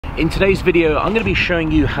In today's video, I'm going to be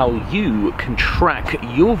showing you how you can track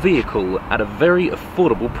your vehicle at a very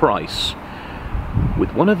affordable price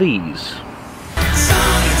with one of these.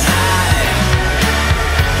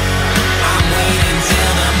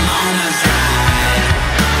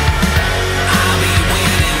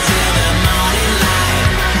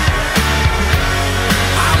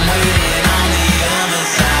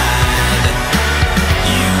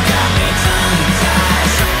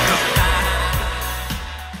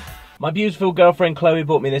 My beautiful girlfriend Chloe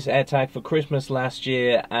bought me this AirTag for Christmas last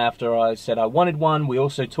year after I said I wanted one. We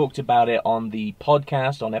also talked about it on the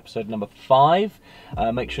podcast on episode number 5.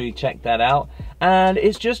 Make sure you check that out. And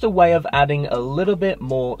it's just a way of adding a little bit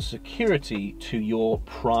more security to your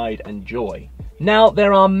pride and joy. Now,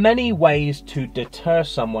 there are many ways to deter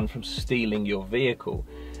someone from stealing your vehicle.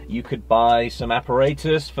 You could buy some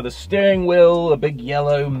apparatus for the steering wheel, a big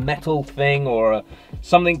yellow metal thing, or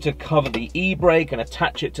something to cover the e-brake and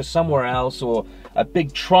attach it to somewhere else, or a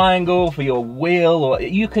big triangle for your wheel, or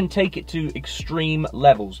you can take it to extreme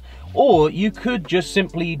levels. Or you could just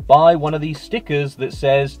simply buy one of these stickers that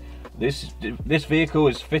says, this vehicle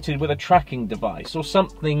is fitted with a tracking device, or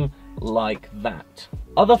something like that.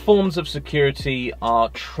 Other forms of security are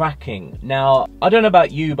tracking. Now, I don't know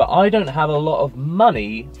about you, but I don't have a lot of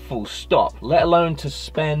money, full stop, let alone to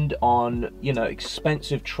spend on,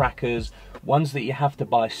 expensive trackers, ones that you have to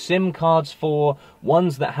buy SIM cards for,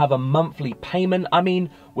 ones that have a monthly payment. I mean,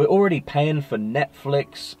 we're already paying for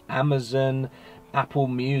Netflix, Amazon, Apple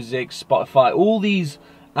Music, Spotify, all these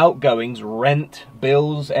outgoings, rent,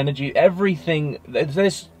 bills, energy, everything.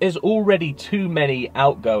 There's already too many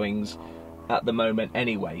outgoings at the moment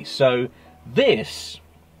anyway. So this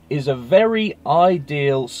is a very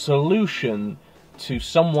ideal solution to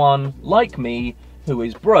someone like me who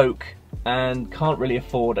is broke and can't really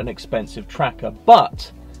afford an expensive tracker.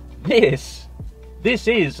 But this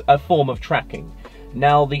is a form of tracking.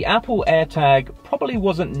 Now, the Apple AirTag probably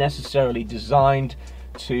wasn't necessarily designed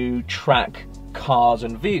to track cars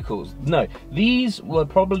and vehicles. No, these were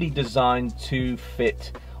probably designed to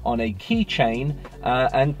fit on a keychain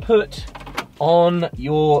and put on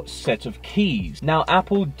your set of keys. Now,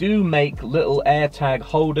 Apple do make little AirTag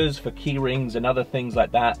holders for key rings and other things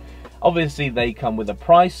like that. Obviously, they come with a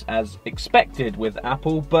price, as expected with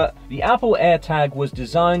Apple, but the Apple AirTag was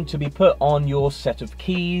designed to be put on your set of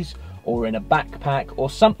keys, or in a backpack, or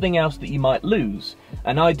something else that you might lose.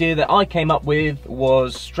 An idea that I came up with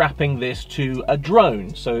was strapping this to a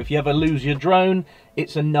drone. So if you ever lose your drone,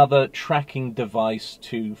 it's another tracking device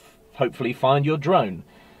to hopefully find your drone.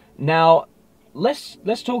 Now, let's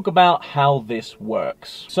talk about how this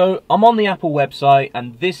works. So I'm on the Apple website,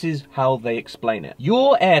 and this is how they explain it.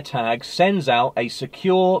 Your AirTag sends out a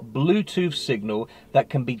secure Bluetooth signal that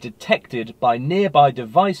can be detected by nearby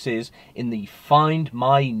devices in the Find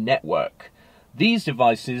My network. These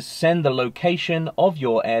devices send the location of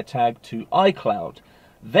your AirTag to iCloud.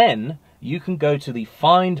 Then you can go to the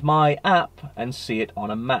Find My app and see it on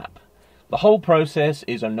a map. The whole process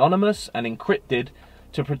is anonymous and encrypted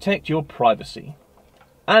to protect your privacy.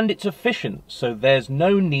 And it's efficient, so there's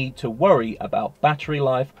no need to worry about battery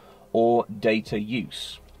life or data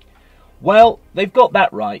use. Well, they've got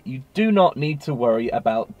that right. You do not need to worry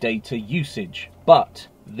about data usage, but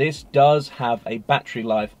this does have a battery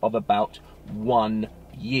life of about 1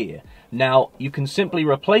 year. Now, you can simply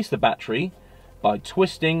replace the battery by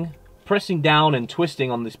pressing down and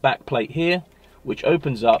twisting on this back plate here, which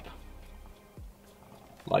opens up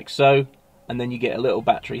like so. And then you get a little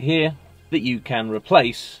battery here that you can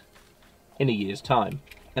replace in a year's time.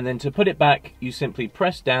 And then to put it back, you simply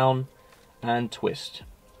press down and twist.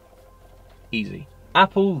 Easy.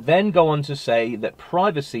 Apple then go on to say that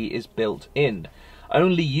privacy is built in.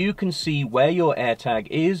 Only you can see where your AirTag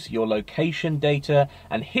is, your location data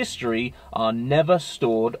and history are never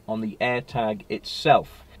stored on the AirTag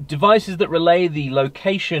itself. Devices that relay the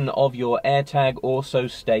location of your AirTag also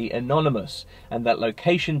stay anonymous, and that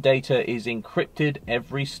location data is encrypted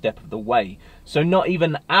every step of the way. So not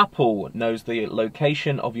even Apple knows the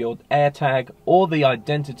location of your AirTag or the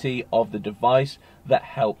identity of the device that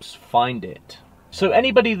helps find it. So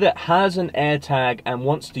anybody that has an AirTag and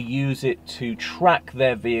wants to use it to track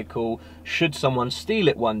their vehicle, should someone steal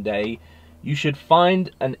it one day, you should find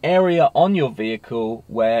an area on your vehicle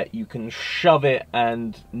where you can shove it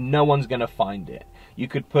and no one's going to find it. You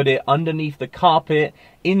could put it underneath the carpet,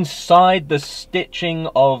 inside the stitching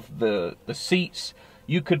of the seats.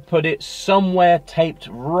 You could put it somewhere taped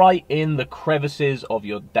right in the crevices of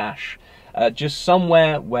your dash. Just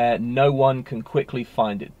somewhere where no one can quickly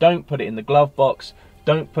find it. Don't put it in the glove box.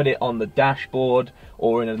 Don't put it on the dashboard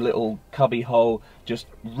or in a little cubby hole. Just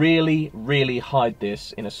really hide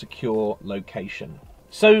this in a secure location.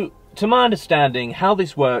 So, to my understanding, how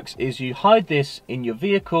this works is you hide this in your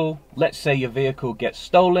vehicle. Let's say your vehicle gets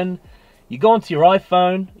stolen. You go onto your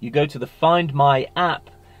iPhone, you go to the Find My app,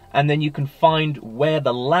 and then you can find where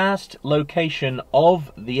the last location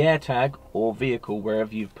of the AirTag or vehicle,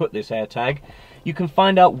 wherever you've put this AirTag, you can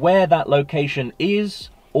find out where that location is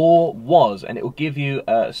or was, and it will give you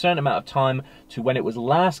a certain amount of time to when it was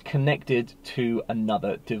last connected to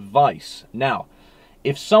another device. Now,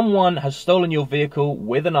 if someone has stolen your vehicle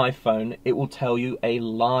with an iPhone, it will tell you a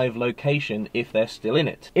live location if they're still in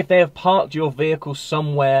it. If they have parked your vehicle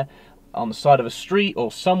somewhere on the side of a street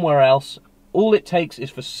or somewhere else, all it takes is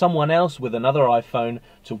for someone else with another iPhone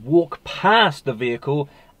to walk past the vehicle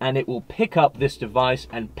and it will pick up this device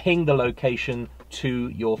and ping the location to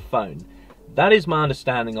your phone. That is my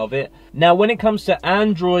understanding of it. Now, when it comes to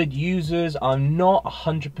Android users, I'm not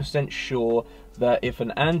 100% sure that if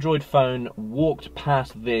an Android phone walked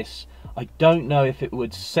past this, I don't know if it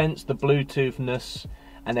would sense the Bluetoothness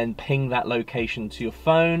and then ping that location to your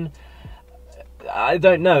phone. I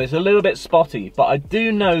don't know, it's a little bit spotty, but I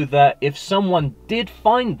do know that if someone did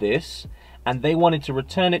find this and they wanted to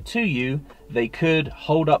return it to you, they could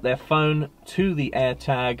hold up their phone to the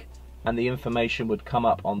AirTag and the information would come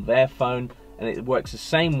up on their phone. And it works the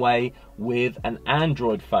same way with an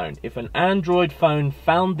Android phone. If an Android phone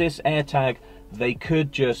found this AirTag, they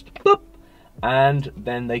could just boop, and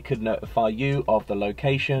then they could notify you of the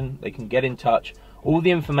location. They can get in touch. All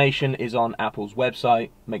the information is on Apple's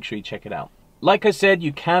website. Make sure you check it out. Like I said,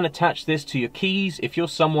 you can attach this to your keys. If you're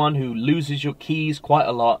someone who loses your keys quite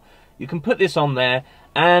a lot, you can put this on there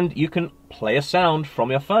and you can play a sound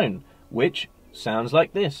from your phone, which sounds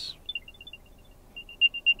like this.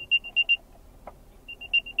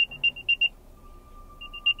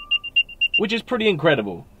 Which is pretty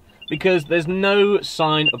incredible, because there's no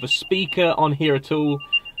sign of a speaker on here at all,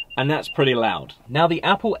 and that's pretty loud. Now, the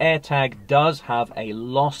Apple AirTag does have a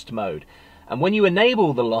lost mode, and when you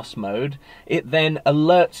enable the lost mode, it then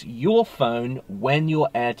alerts your phone when your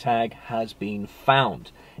AirTag has been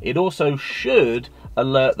found. It also should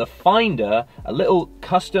alert the finder a little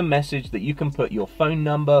custom message that you can put your phone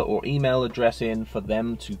number or email address in for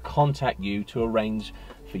them to contact you to arrange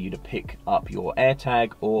for you to pick up your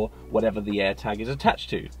AirTag or whatever the AirTag is attached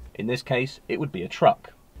to. In this case, it would be a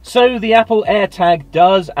truck. So the Apple AirTag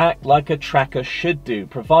does act like a tracker should do,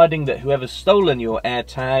 providing that whoever's stolen your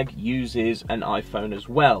AirTag uses an iPhone as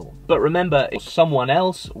well. But remember, if someone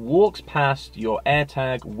else walks past your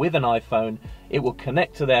AirTag with an iPhone, it will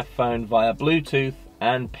connect to their phone via Bluetooth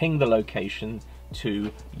and ping the location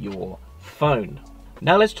to your phone.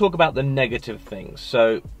 Now let's talk about the negative things.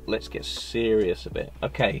 So let's get serious a bit.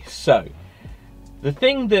 Okay, so the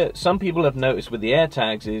thing that some people have noticed with the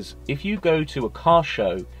AirTags is if you go to a car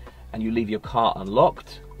show and you leave your car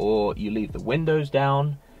unlocked or you leave the windows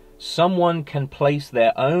down, someone can place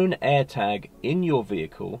their own AirTag in your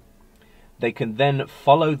vehicle. They can then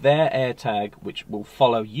follow their AirTag, which will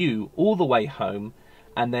follow you all the way home,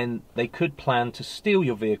 and then they could plan to steal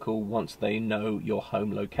your vehicle once they know your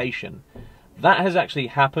home location. That has actually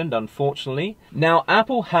happened, unfortunately. Now,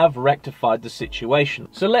 Apple have rectified the situation.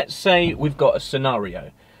 So let's say we've got a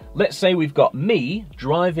scenario. Let's say we've got me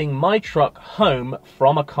driving my truck home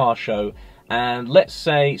from a car show, and let's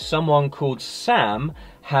say someone called Sam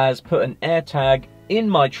has put an AirTag in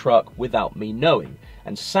my truck without me knowing.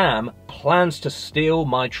 And Sam plans to steal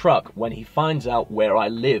my truck when he finds out where I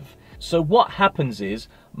live. So what happens is,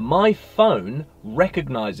 my phone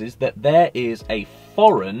recognizes that there is a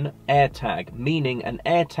foreign AirTag, meaning an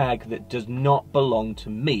AirTag that does not belong to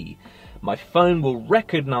me. My phone will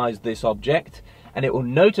recognize this object and it will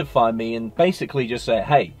notify me and basically just say,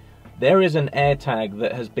 hey, there is an AirTag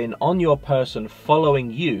that has been on your person following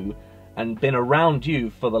you and been around you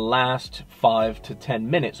for the last 5 to 10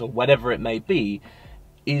 minutes or whatever it may be.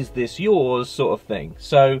 Is this yours, sort of thing.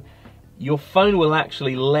 So your phone will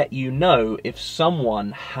actually let you know if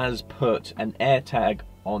someone has put an AirTag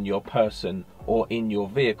on your person or in your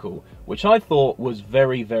vehicle, which I thought was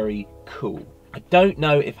very, very cool. I don't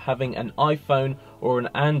know if having an iPhone or an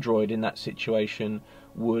Android in that situation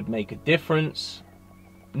would make a difference.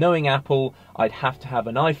 Knowing Apple, I'd have to have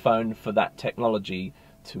an iPhone for that technology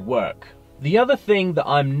to work. The other thing that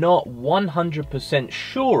I'm not 100%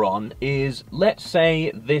 sure on is, let's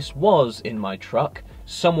say this was in my truck,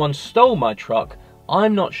 someone stole my truck,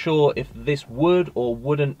 I'm not sure if this would or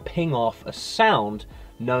wouldn't ping off a sound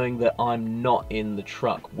knowing that I'm not in the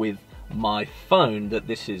truck with my phone that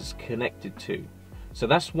this is connected to. So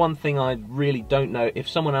that's one thing I really don't know. If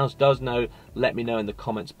someone else does know, let me know in the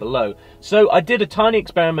comments below. So I did a tiny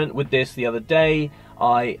experiment with this the other day.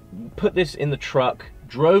 I put this in the truck,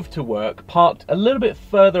 drove to work, parked a little bit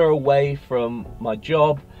further away from my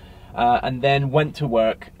job, and then went to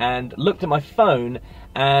work and looked at my phone,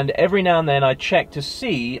 and every now and then I checked to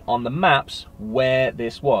see on the maps where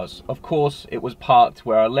this was. Of course, it was parked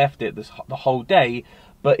where I left it the whole day,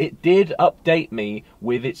 but it did update me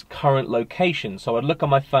with its current location. So I'd look on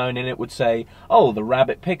my phone and it would say, oh, the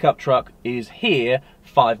Rabbit pickup truck is here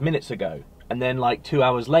 5 minutes ago. And then like 2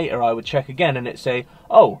 hours later I would check again and it'd say,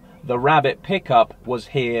 oh, the Rabbit pickup was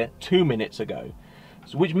here 2 minutes ago.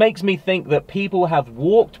 So, which makes me think that people have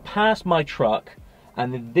walked past my truck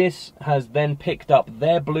and this has then picked up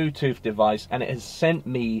their Bluetooth device and it has sent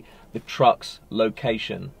me the truck's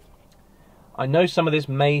location. I know some of this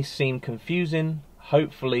may seem confusing.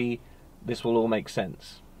 Hopefully this will all make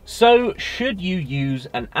sense. So, should you use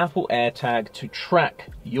an Apple AirTag to track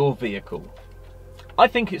your vehicle? I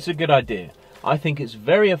think it's a good idea. I think it's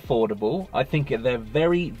very affordable. I think they're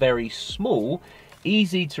very, very small,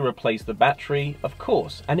 easy to replace the battery, of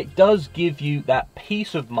course. And it does give you that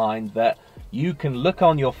peace of mind that you can look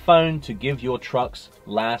on your phone to give your truck's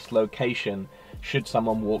last location should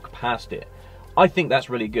someone walk past it. I think that's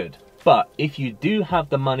really good. But if you do have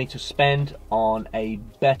the money to spend on a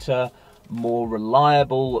better, more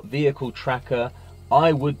reliable vehicle tracker,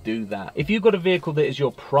 I would do that. If you've got a vehicle that is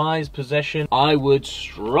your prized possession, I would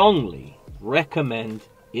strongly recommend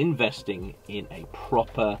investing in a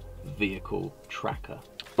proper vehicle tracker.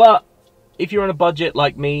 But if you're on a budget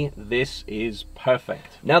like me, this is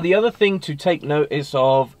perfect. Now, the other thing to take notice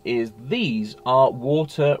of is these are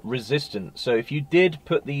water resistant. So if you did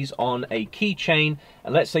put these on a keychain,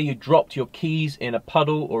 and let's say you dropped your keys in a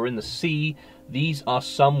puddle or in the sea, these are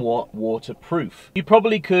somewhat waterproof. You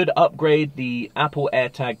probably could upgrade the Apple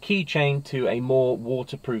AirTag keychain to a more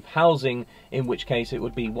waterproof housing, in which case it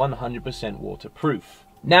would be 100% waterproof.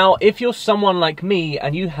 Now, if you're someone like me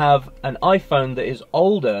and you have an iPhone that is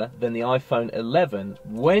older than the iPhone 11,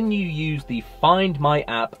 when you use the Find My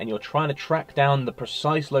app and you're trying to track down the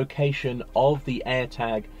precise location of the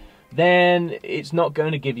AirTag, then it's not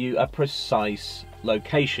going to give you a precise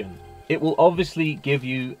location. It will obviously give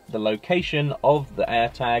you the location of the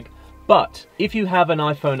AirTag, but if you have an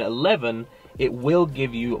iPhone 11, it will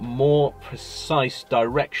give you more precise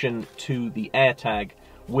direction to the AirTag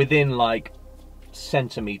within like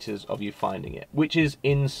centimeters of you finding it, which is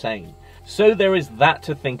insane. So there is that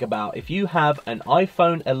to think about. If you have an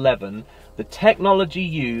iPhone 11, the technology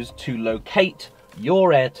used to locate your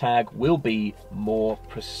AirTag will be more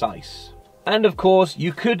precise. And of course,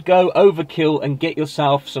 you could go overkill and get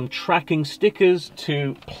yourself some tracking stickers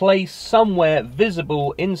to place somewhere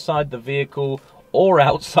visible inside the vehicle or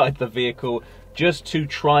outside the vehicle, just to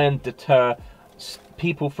try and deter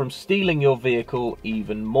people from stealing your vehicle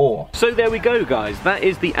even more. So there we go, guys. That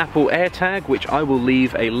is the Apple AirTag, which I will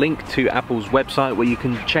leave a link to Apple's website where you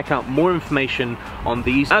can check out more information on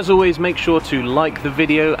these. As always, make sure to like the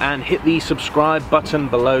video and hit the subscribe button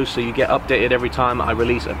below so you get updated every time I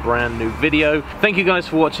release a brand new video. Thank you guys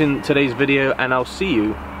for watching today's video, and I'll see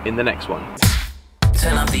you in the next one.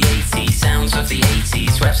 Turn up the 80s, sounds of the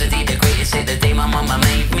 80s. Rhapsody, the greatest hit the day my mama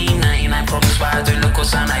made me. 99 problems why I don't look or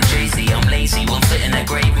sound like Jay-Z. I'm lazy, won't fit in a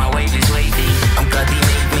grave. My